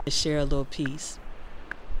to share a little piece,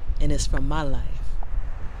 and it's from my life.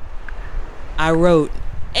 I wrote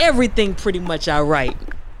everything pretty much I write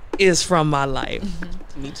is from my life.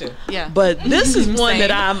 Me too. Yeah. But this is one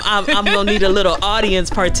that I'm gonna need a little audience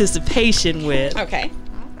participation with. Okay.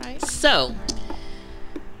 All right. So,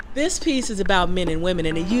 this piece is about men and women,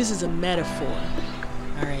 and it uses a metaphor.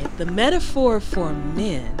 All right. The metaphor for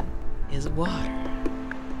men is water.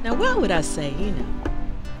 Now, why would I say,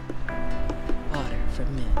 water for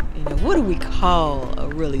men? What do we call a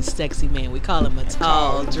really sexy man? We call him a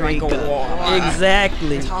tall drink drinker. of water.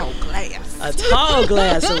 Exactly. Tall glass. A tall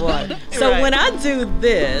glass of water. So Right. when I do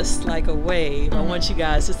this, like a wave, I want you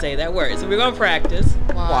guys to say that word. So we're going to practice.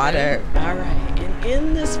 Water. All right. And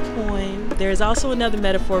in this poem, there's also another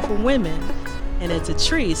metaphor for women, and it's a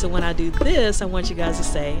tree. So when I do this, I want you guys to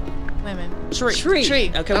say Women. tree.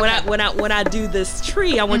 Tree. Okay. When I do this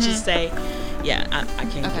tree, I want you to say, I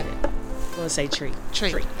can't get it. I'm going to say tree.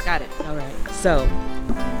 Tree. Got it. All right. So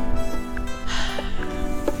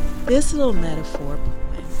this little metaphor poem,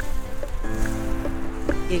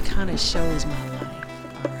 it kind of shows my life.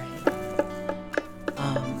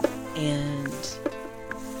 All right. And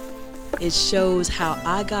it shows how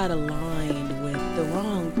I got aligned with the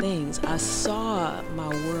wrong things. I saw my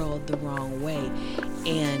world the wrong way,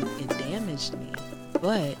 and it damaged me.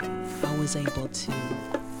 But I was able to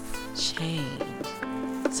change.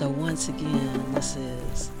 So once again, this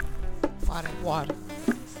is Water.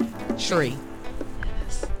 Tree.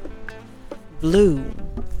 yes, blue,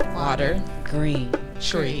 Water. green.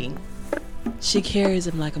 Tree. She carries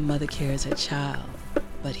him like a mother carries her child,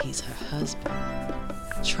 but he's her husband.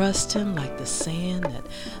 Trust him like the sand that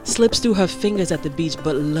slips through her fingers at the beach,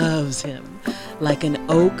 but loves him like an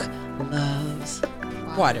oak loves.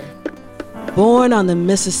 Water. Born on the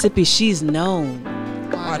Mississippi, she's known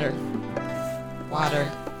Water. Water.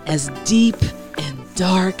 as deep and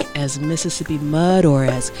dark as Mississippi mud, or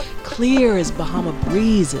as clear as Bahama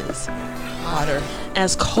breezes, Water.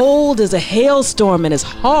 as cold as a hailstorm, and as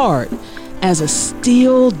hard as a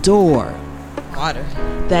steel door Water.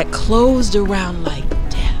 that closed around like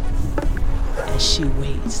death as she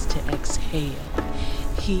waits to exhale.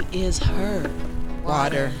 He is her.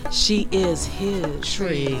 Water. She is his.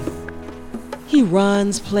 Tree. He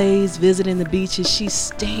runs, plays, visiting the beaches. She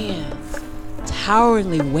stands,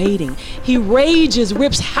 toweringly waiting. He rages,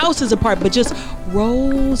 rips houses apart, but just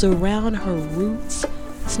rolls around her roots,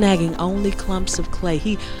 snagging only clumps of clay.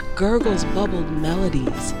 He gurgles bubbled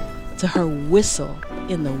melodies to her whistle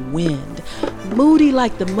in the wind. Moody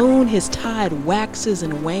like the moon, his tide waxes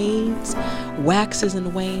and wanes.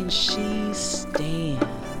 She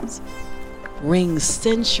stands, rings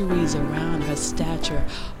centuries around her stature,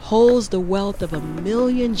 holds the wealth of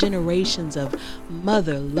 1,000,000 generations of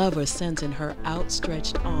mother lover sense in her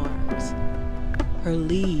outstretched arms. Her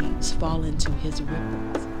leaves fall into his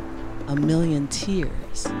ripples, 1,000,000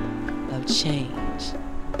 tears of change.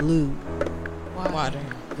 Blue, Water.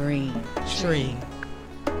 green. Tree.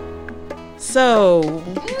 So,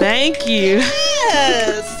 thank you.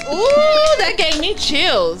 Yes. Ooh, that gave me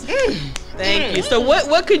chills. Thank you. So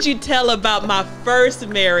what could you tell about my first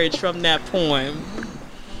marriage from that poem?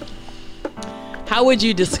 How would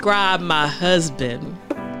you describe my husband?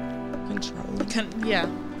 Control.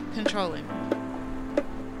 Controlling.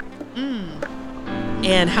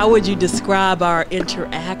 And how would you describe our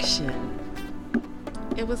interaction?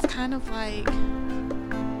 It was kind of like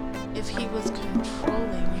if he was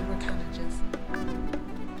controlling, you were kind of just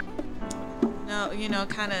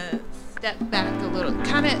kind of step back a little.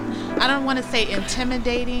 Kind of, I don't want to say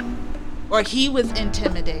intimidating, or he was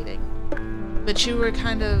intimidating, but you were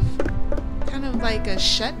kind of like a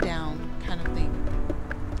shutdown kind of thing.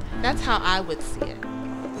 That's how I would see it.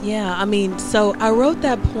 Yeah, I mean, so I wrote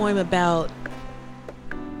that poem about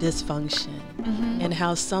dysfunction and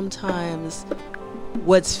how sometimes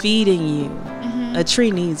what's feeding you, a tree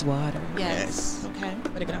needs water. Yes. Okay.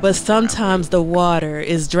 But sometimes the water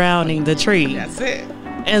is drowning the tree. That's it.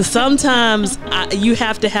 And sometimes you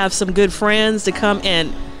have to have some good friends to come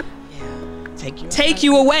and take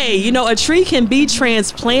you away. A tree can be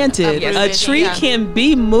transplanted. Yes, A it tree can. can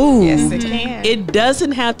be moved. Yes, it can. It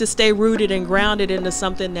doesn't have to stay rooted and grounded into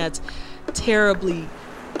something that's terribly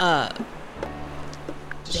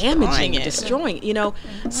damaging and destroying.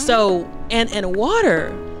 So and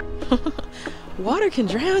water water can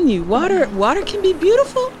drown you. Water can be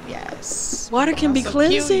beautiful. Yes. Water can be Also kill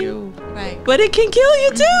cleansing, you. Right. but it can kill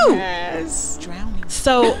you too. Yes. Drowning.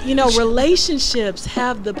 So, relationships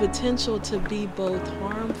have the potential to be both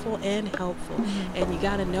harmful and helpful, and you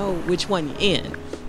got to know which one you're in.